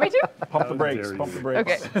 no. You want me to? Pump the How brakes. dare Pump you. the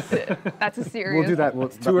brakes. Okay, that's a serious. We'll do that. We'll,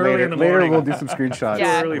 too early later, in the later morning. we'll do some screenshots.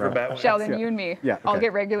 Yeah. Too early for Right. bat wings. Sheldon, Yeah. you and me. Yeah, I'll okay.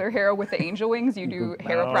 get regular Harrow with the angel wings. You do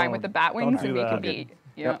Harrow No, Prime with the bat don't wings, do and we that. can be.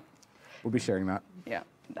 Yeah, We'll be sharing that. yeah,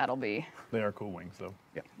 that'll be. They are cool wings, though.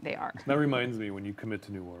 They are That reminds me, when you commit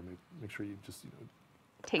to New War, make sure you just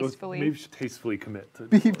tastefully. maybe tastefully commit to.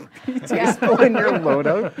 Tasteful in your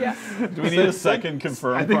loadout. Yeah. Do we need a second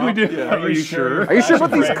confirm? I think we do. Yeah. Are you sure? Are you sure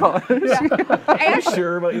about these colors? I actually,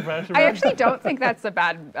 Sure about your fashion? I actually don't think that's a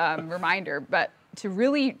bad reminder, but to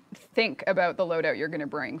really think about the loadout you're going to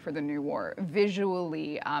bring for the new war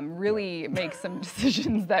visually, really make some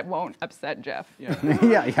decisions that won't upset Jeff. Yeah.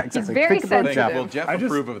 yeah, exactly. very Think about sensitive. Jeff. Will Jeff I just,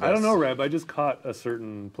 approve of this? I don't know, Reb. I just caught a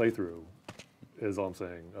certain playthrough, is all I'm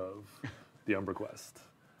saying, of the Umbra Quest.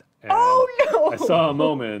 And Oh no! I saw a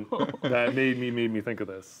moment that made me think of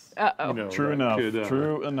this. Uh-oh. You know, True that enough. could,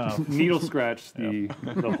 True enough. needle scratch the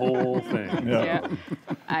whole thing. Yeah. Yeah,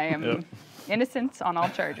 I am Yep. innocent on all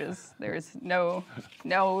charges. There's no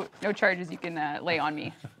charges you can lay on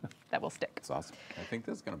me that will stick. That's awesome. I think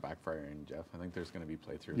this is going to backfire in Jeff. I think there's going to be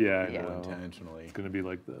playthroughs Yeah, that I people know. intentionally. It's gonna be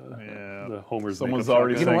like Yeah. the Homer's. Someone's makeup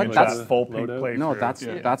already shotgun, saying what? it's like a the full pink loadout. playthrough. No, that's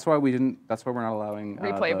Yeah. that's why we didn't. That's why we're not allowing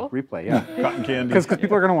Replayable? the replay. Yeah, Cotton candy. because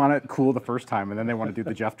people are gonna want it cool the first time, and then they want to do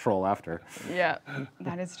the Jeff troll after. Yeah,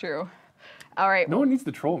 that is true. All right. No one needs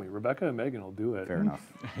to troll me. Rebecca and Megan will do it. Fair enough.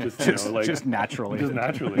 Just, you know, like, Just naturally. just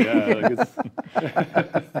naturally, yeah. Like it's,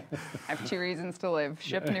 I have 2 reasons to live: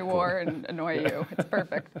 ship New War and annoy you. It's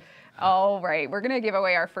perfect. All right, we're gonna give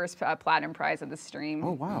away our first platinum prize of the stream.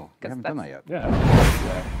 Oh wow, we 'Cause haven't done that yet.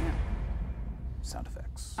 yeah. Sound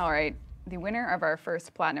effects. All right, the winner of our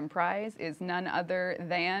first platinum prize is none other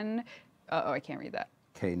than. Oh, I can't read that.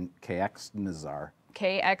 KX Nazar.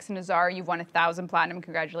 KX Nazar, you've won 1,000 platinum.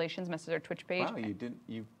 Congratulations. Message our Twitch page. Wow, you didn't.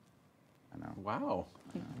 You. I know. Wow.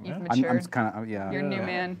 You've I'm matured. kind of yeah. You're a new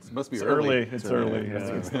man. It must be It's early. early. It's early. Yeah.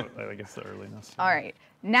 I think it's the earliness. All right.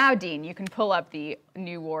 Now, Dean, you can pull up the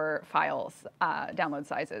New War files, download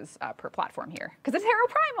sizes per platform here. Because it's Harrow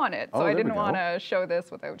Prime on it. So Oh, I there we didn't go. want to show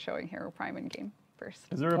this without showing Harrow Prime in game first.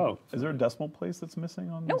 Is there Oh. a decimal place that's missing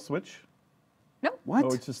on the Nope. Switch? Nope. What?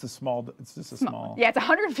 Oh, it's just a small. It's just a small. Yeah, it's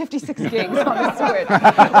 156 gigs on the Switch.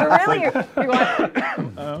 So really, we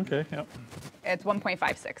want, Okay. Yep. it's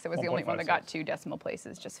 1.56. It was the only one that got 1.56. 2 decimal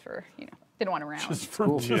places just for, didn't want to round. Just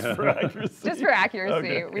for accuracy. Just for accuracy.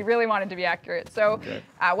 Okay. We really wanted to be accurate. So Okay.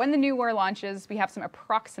 when the New War launches, we have some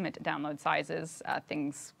approximate download sizes.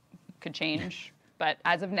 Things could change. But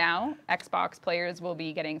as of now, Xbox players will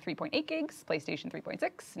be getting 3.8 gigs, PlayStation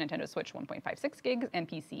 3.6, Nintendo Switch 1.56 gigs, and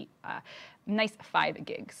PC nice 5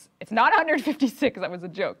 gigs. It's not 156, that was a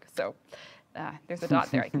joke. So there's a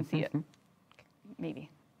dot there, I can see it.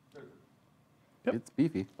 Maybe. Yep. It's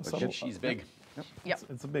beefy. A but subtle- good. She's big. Yep.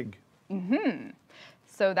 It's a big.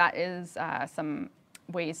 So that is some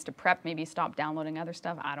ways to prep, maybe stop downloading other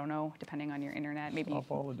stuff. I don't know, depending on your internet. Maybe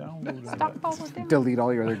Stop all the downloads. stop all the down. Delete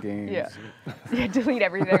all your other games. Yeah. Yeah, delete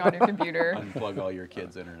everything on your computer. Unplug all your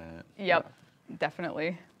kids' internet. Yep,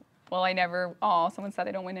 definitely. Well, someone said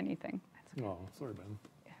I don't win anything. Oh, sorry, Ben.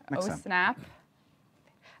 Next Oh, time. snap.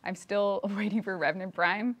 I'm still waiting for Revenant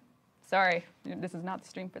Prime. Sorry, this is not the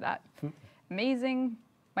stream for that. Amazing.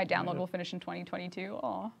 My download will finish in 2022.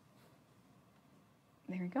 Aw.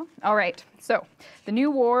 There we go. All right, so the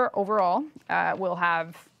New War overall will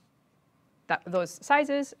have those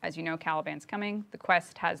sizes. As you know, Caliban's coming. The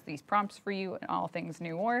Quest has these prompts for you and all things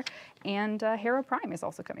New War. And Harrow Prime is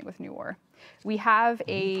also coming with New War. We have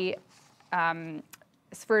a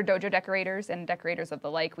for dojo decorators and decorators of the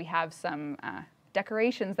like, we have some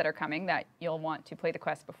decorations that are coming that you'll want to play the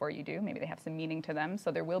quest before you do. Maybe they have some meaning to them.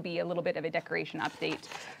 So there will be a little bit of a decoration update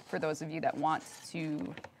for those of you that want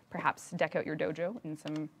to perhaps deck out your dojo in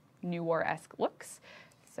some New War-esque looks.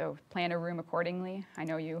 So plan a room accordingly. I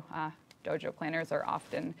know you dojo planners are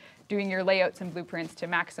often doing your layouts and blueprints to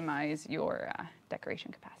maximize your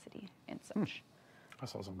decoration capacity and such. I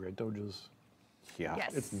saw some great dojos. Yeah.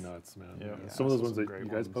 Yes. It's nuts, man. Yeah. Some of those Some ones that great you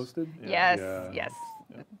guys ones. posted. Yes, Yeah. yes.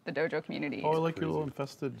 The dojo community. Oh, I like your crazy. little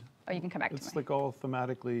infested. Oh, you can come back to It's me. like all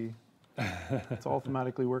thematically. It's all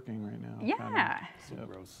thematically working right now. Yeah. So Yep.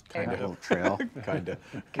 gross. Kind of little trail. Kinda.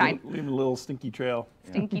 Leaving a little stinky trail.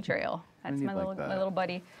 Stinky Trail. That's need my like little that. my little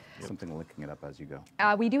buddy. Something linking it up as you go.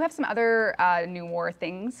 We do have some other New War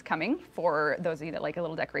things coming for those of you that like a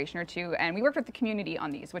little decoration or two, and we worked with the community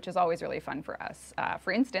on these, which is always really fun for us.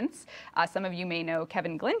 For instance, some of you may know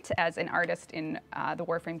Kevin Glint as an artist in the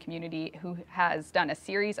Warframe community who has done a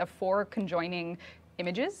series of 4 conjoining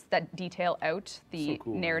images that detail out the So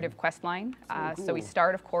cool, narrative man. quest line. So we cool.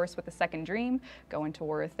 start, of course, with the second dream, go into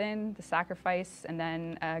War Within, the sacrifice, and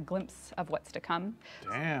then a glimpse of what's to come.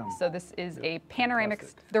 Damn. So this is a panoramic.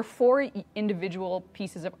 fantastic. There are 4 individual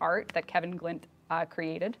pieces of art that Kevin Glint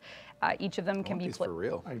created. Each of them I can want be these for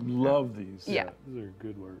real. I love these. Yeah. These are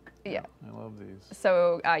good work. Yeah. I love these.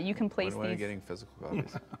 So you can place When are we these getting physical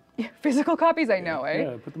copies? physical copies. I know, eh?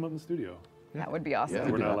 Yeah, put them up in the studio. That would be awesome.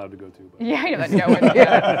 Yeah. We're do not that. allowed to go to. But Yeah, I know that. No one.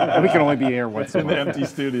 Yeah. We can only be here once a In the month. empty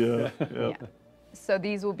studio. Yep. Yeah. So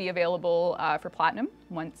these will be available for Platinum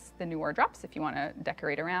once the New War drops. If you want to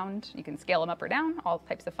decorate around, you can scale them up or down. All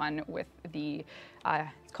types of fun with the.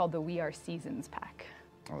 It's called the We Are Seasons pack.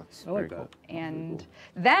 Oh, that's I like very cool. that. And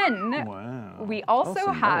then Wow. we also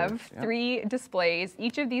some have knowledge, yeah. 3 displays.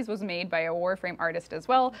 Each of these was made by a Warframe artist as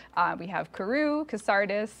well. We have Karoo,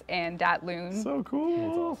 Kasardis, and Datloon. So cool.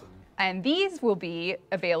 That's awesome. And these will be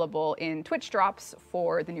available in Twitch drops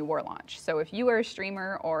for the New War launch. So if you are a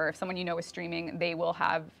streamer or if someone you know is streaming, they will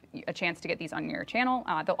have a chance to get these on your channel.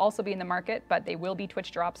 They'll also be in the market, but they will be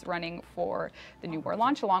Twitch drops running for the New War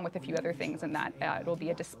launch, along with a few other things in that. It'll be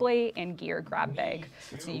a display and gear grab bag.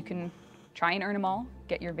 So you can try and earn them all.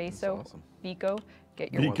 Get your Vaso, awesome. Vico,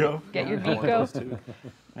 get your Vico. get your I want Vico, those too.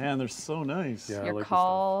 Man, they're so nice. Yeah. I your like this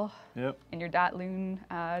Call, Yep. and your Datloon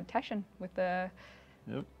Teshin with the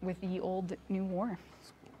Yep. old New War.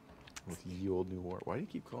 With ye old new war. Why do you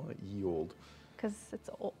keep calling it ye old? Because it's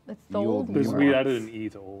old. It's the Ye old old New There's, War. we added an E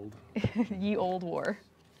to old. Ye old war.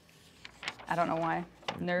 I don't know why.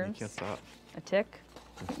 You Nerves? can't stop. A tick?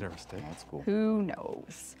 Nervous tick. That's cool. Who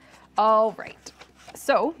knows? All right.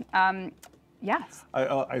 So, yes.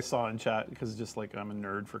 I saw in chat, because just like I'm a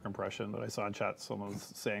nerd for compression, but I saw in chat someone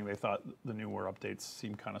was saying they thought the New War updates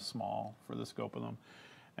seemed kind of small for the scope of them.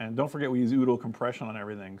 And don't forget, we use UDO compression on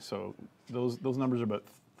everything, so those numbers are about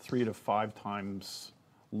 3 to 5 times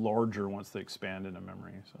larger once they expand into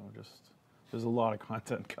memory. So just there's a lot of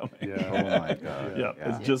content coming. Yeah. Oh my god. Yeah,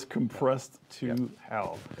 it's just compressed to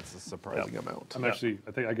hell. It's a surprising amount. I'm actually,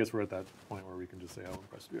 I guess we're at that point where we can just say how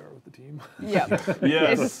impressed we are with the team. Yeah.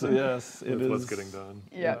 Yes, yes, it with is. what's getting done.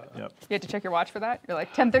 Yeah. Yep. You had to check your watch for that? You're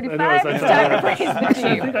like, 10:35? I know, It's time to praise the I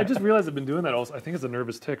team. think I just realized I've been doing that also. I think it's a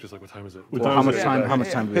nervous tick, just like, what time is it? What Well, time how is much it? time? How much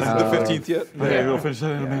time do we Is it have? the 15th yet? Yeah, we'll finish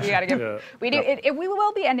that animation. You gotta get. Yeah. We do. We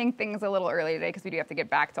will be ending things a little early today because we do have to get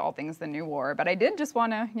back to all things the New War. But I did just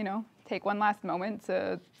want to, take one last moment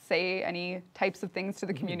to say any types of things to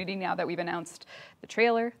the community now that we've announced the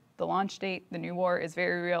trailer, the launch date. The New War is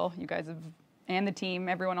very real. You guys have, and the team,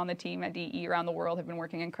 everyone on the team at DE around the world have been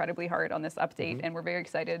working incredibly hard on this update, and we're very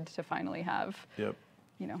excited to finally have, Yep.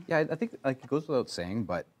 Yeah, I think like it goes without saying,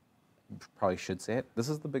 but probably should say it. This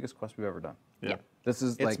is the biggest quest we've ever done. Yeah. This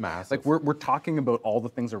is It's like massive. we're talking about all the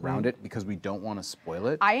things around it because we don't want to spoil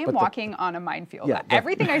it. I am but the- walking on a minefield. Yeah,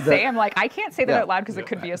 Everything I say, I'm like, I can't say that Yeah. out loud because it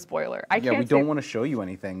could be a spoiler. I Yeah, can't we say don't want to show you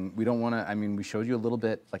anything. We don't want to. I mean, we showed you a little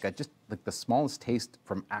bit. Like the smallest taste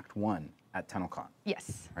from Act 1 at TennoCon.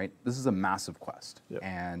 Yes. Right. This is a massive quest, Yep.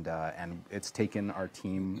 and it's taken our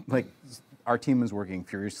team. Like our team is working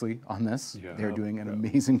furiously on this. Yeah. They're Yep. doing an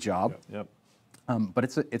amazing job. Yep. But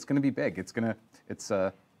it's going to be big. It's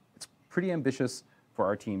pretty ambitious for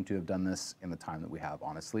our team to have done this in the time that we have,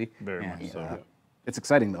 honestly. Very And, much so. uh, It's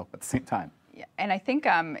exciting though at the same time. Yeah, and I think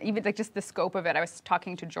even like just the scope of it. I was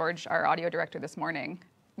talking to George, our audio director, this morning.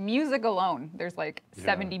 Music alone, there's like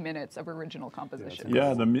 70 minutes of original composition.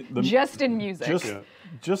 Yeah, the Just in music.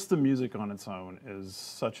 just the music on its own is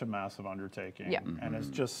such a massive undertaking, Yeah. and it's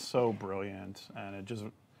just so brilliant, and it just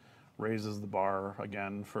raises the bar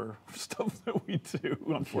again for stuff that we do,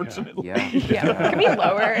 unfortunately. Yeah. Yeah, can we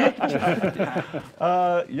lower it?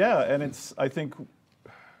 Yeah, and it's, I think,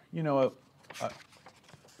 you know,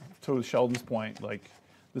 to Sheldon's point, like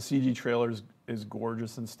the CG trailer is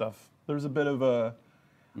gorgeous and stuff. There's a bit of a,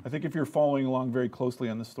 I think if you're following along very closely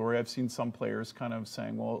on the story, I've seen some players kind of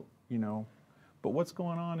saying, well, you know, but what's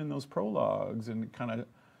going on in those prologues? And kind of,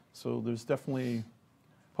 so there's definitely,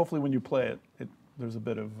 hopefully when you play it, there's a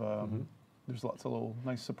bit of, there's lots of little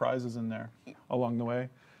nice surprises in there along the way.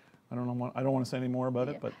 I don't want to say any more about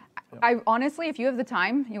it, but. Yeah. I honestly, if you have the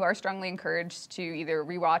time, you are strongly encouraged to either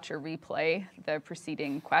rewatch or replay the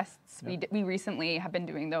preceding quests. Yeah. We recently have been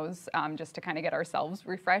doing those just to kind of get ourselves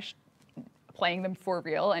refreshed, playing them for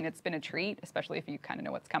real, and it's been a treat, especially if you kind of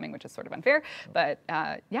know what's coming, which is sort of unfair. But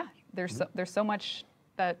yeah, there's so much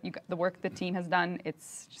that the work the team has done.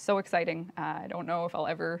 It's so exciting. I don't know if I'll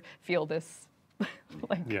ever feel this.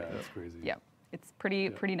 Like, yeah, that's crazy. Yeah, it's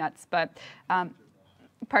pretty nuts. But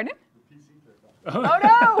pardon? Oh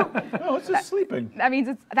no! No, it's just sleeping. That means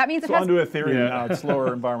it has. Onto Ethereum now. It's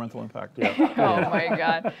lower environmental impact. Yeah. Oh my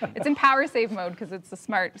God! It's in power save mode because it's a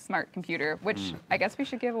smart computer, which I guess we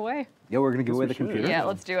should give away. Yeah, we're gonna give away the computer. Yeah,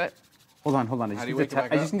 let's do it. Hold on. How do you wake it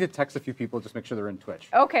back I just up? need to text a few people, just make sure they're in Twitch.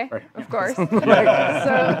 Okay, Right. of course. So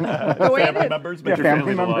the way Family that, members, Yeah, but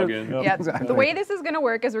family to log members. in. yeah, Exactly. the way this is going to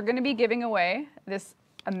work is we're going to be giving away this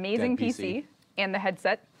amazing Dead PC PC. and the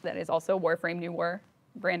headset that is also Warframe New War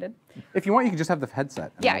branded. If you want, you can just have the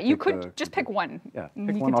headset. and Yeah, I'll you take could the just pick one. Yeah, You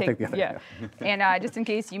pick can one, I'll take the other, Yeah. And just in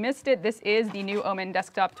case you missed it, this is the new Omen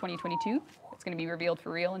Desktop 2022. It's going to be revealed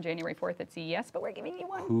for real on January 4th at CES, but we're giving you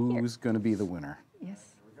one here. Who's gonna be the winner? Yes.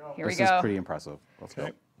 Here This we is go. pretty impressive. Let's go.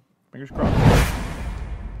 Okay. Fingers crossed.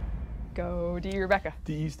 Go D, Rebecca.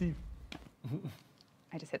 DE Steve.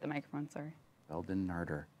 I just hit the microphone, sorry. Belden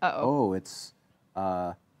Narder. Uh-oh. Oh, it's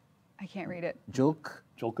I can't read it.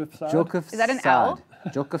 Jolkif Sad? Jolkif Is that an Sad. L?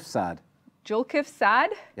 Jolkif Sad. Julkif Sad?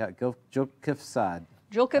 Yeah, Jolkif Sad.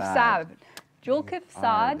 Julkif Sad. Sad. Julkif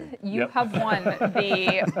Sad, you Yep. have won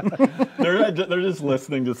the... They're just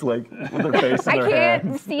listening, just like with their face in I their can't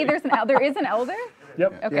hands. see, there is an L there?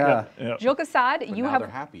 Yep. Okay. Yeah. Yeah. Julkif Sad, you now have... they're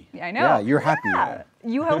happy. Yeah, I know. Yeah, you're happy. Yeah,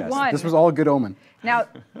 you have Yes. won. This was all a good omen. Now,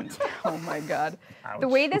 oh my God. The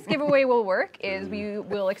way this giveaway will work is we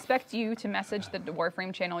will expect you to message the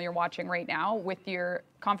Warframe channel you're watching right now with your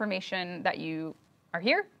confirmation that you are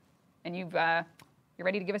here and you're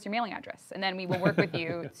ready to give us your mailing address. And then we will work with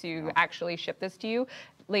you to actually ship this to you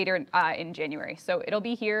later in January. So it'll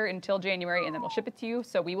be here until January and then we'll ship it to you.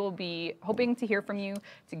 So we will be hoping to hear from you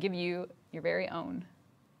to give you your very own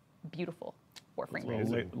beautiful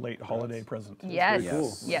Warframe. Late holiday present. Yes.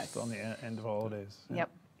 Cool. Yes. Just on the end of holidays. Yeah. Yep.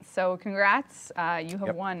 So congrats, you have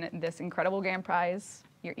Yep. won this incredible grand prize.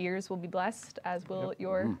 Your ears will be blessed, as will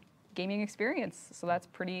your gaming experience. So that's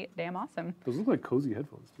pretty damn awesome. Those look like cozy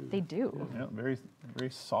headphones, too. They do. Yeah, very, very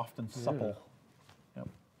soft and supple. Yep.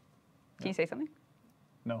 Can you say something?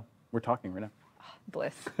 No. We're talking right now.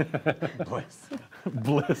 Bliss.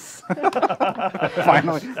 Bliss.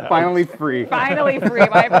 Finally free. Finally free.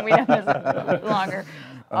 Why haven't we done this longer?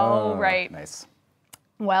 All right. Nice.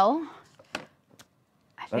 Well,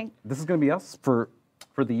 I think This is going to be us for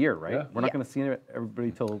the year, right? Yeah. We're not Yeah. going to see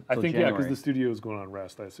everybody till I think, January. because the studio is going on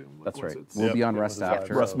rest, I assume. Like, That's once right. it's- We'll be on Yep. rest Yep.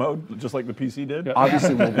 after. Rest mode, just like the PC did. Yeah.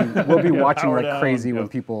 Obviously, we'll be watching Power like down. crazy when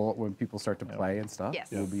Yep. people start to play and stuff.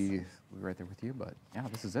 Yes. We'll be right there with you. But yeah,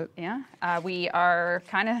 this is it. yeah, we are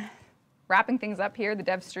kind of wrapping things up here. The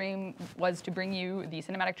Devstream was to bring you the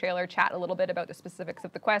cinematic trailer, chat a little bit about the specifics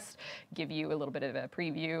of the quest, give you a little bit of a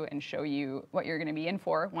preview, and show you what you're going to be in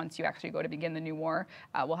for once you actually go to begin the new war.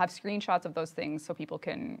 We'll have screenshots of those things so people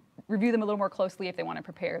can review them a little more closely if they want to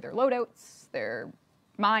prepare their loadouts, their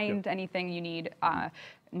mind, anything you need.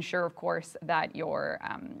 Ensure, of course, that your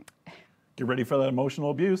Get ready for that emotional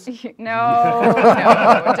abuse. no,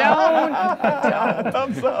 don't.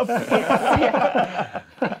 Thumbs up.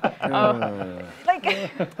 Like,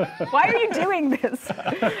 why are you doing this?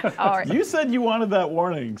 All right. You said you wanted that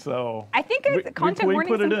warning, so. I think content we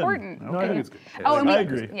warning put is it in. important. No, I think it's good. Oh, and I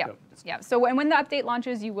agree. Yeah, yeah. So when the update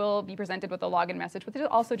launches, you will be presented with a login message, with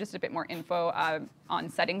also just a bit more info on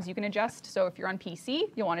settings you can adjust. So if you're on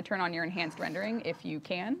PC, you'll want to turn on your enhanced rendering if your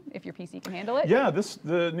PC can handle it. Yeah,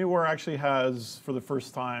 the new War actually has, for the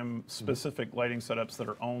first time, specific lighting setups that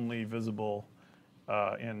are only visible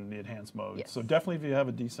in the enhanced mode. Yes. So definitely if you have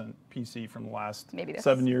a decent PC from the last Maybe this.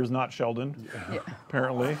 7 years, not Sheldon, Yeah.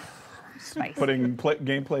 apparently. Spice. putting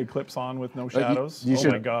gameplay clips on with no shadows. you Oh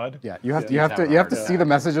should- my god. Yeah, you have Yeah. to see the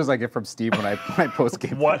messages I get from Steve when I post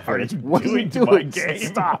gameplay. What are you footage. What are you doing to my doing? game?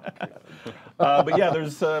 Stop. But yeah,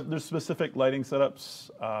 there's specific lighting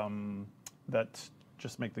setups that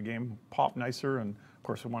just make the game pop nicer, and of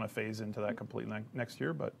course we want to phase into that completely next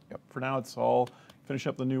year. But for now, it's all finish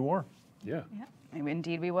up the new war. Yeah. Yeah,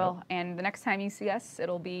 indeed we will. And the next time you see us,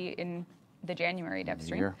 it'll be in the January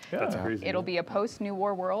Devstream. Year. That's crazy. It'll be a post-New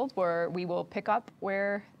War world where we will pick up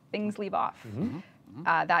where things leave off.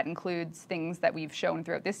 That includes things that we've shown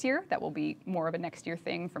throughout this year that will be more of a next year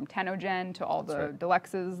thing, from Tenogen to all the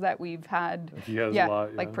deluxes that we've had. He has a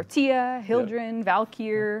lot, like yeah. Protea, Hildren,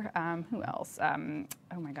 Valkyr, who else?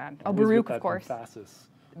 Oh my God. Oh, Always with Baruch, that of course. emphasis.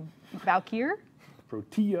 Valkyr,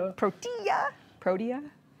 Protea. Protea.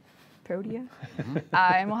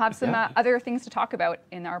 And we'll have some other things to talk about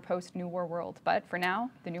in our post-New War world. But for now,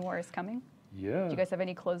 the New War is coming. Yeah. Do you guys have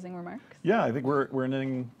any closing remarks? Yeah, I think we're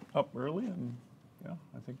ending up early, and yeah,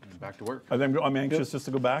 I think Back to work. I'm anxious just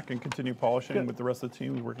to go back and continue polishing Good. with the rest of the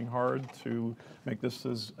team, who's working hard to make this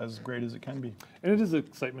as great as it can be. And it is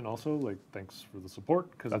excitement also. Like, thanks for the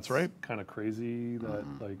support. Because That's right. Kind of crazy that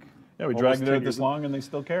like. Yeah, we almost dragged it 10 out years this long, and they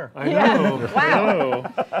still care. I Yeah. know. Wow. I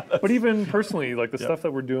know. But even personally, like the stuff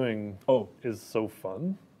that we're doing Oh. is so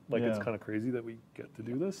fun. Like it's Yeah. kind of crazy that we get to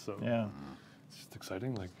do this. So Yeah. it's just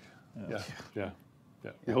exciting. Like, yeah.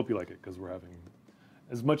 We hope you like it because we're having,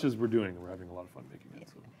 as much as we're doing, we're having a lot of fun making it.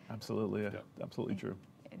 So. Absolutely, Yeah. absolutely true.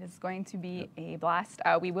 It is going to be a blast.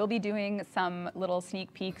 We will be doing some little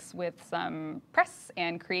sneak peeks with some press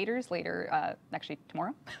and creators later, actually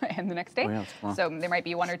tomorrow and the next day. Oh, yeah, it's tomorrow. So there might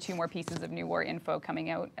be 1 or 2 more pieces of New War info coming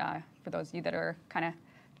out for those of you that are kind of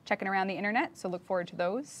checking around the internet. So look forward to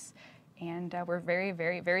those. And we're very,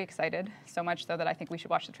 very, very excited. So much so that I think we should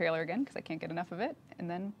watch the trailer again because I can't get enough of it. And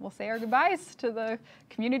then we'll say our goodbyes to the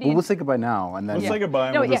community. Well, we'll say goodbye now, and then Let's say goodbye.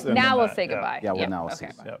 and No, we'll yeah, just end now on we'll that. say Yeah. goodbye. Yeah, well, now we'll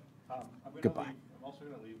okay. say Yep. Goodbye. I'm also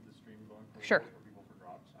going to leave the stream going for Sure. for people for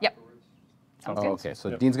drops Yep. afterwards. Sounds Oh, good. okay. So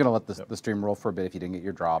Yep. Dean's gonna let the stream roll for a bit if you didn't get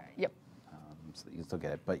your drop, Yep. so that you can still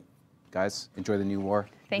get it. But guys, enjoy the new war.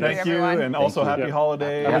 Thank you, Thank you, everyone. and also you. happy Yeah.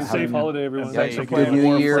 holidays. Have a Yeah. safe holiday, everyone. And thanks for Good playing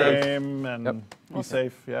New Year. Warframe, and Yep. be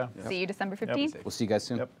safe. Yeah. See you December 15th. We'll see you guys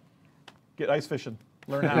soon. Yep. Get ice fishing.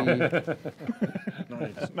 Learn how. No,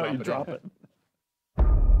 No, you drop it.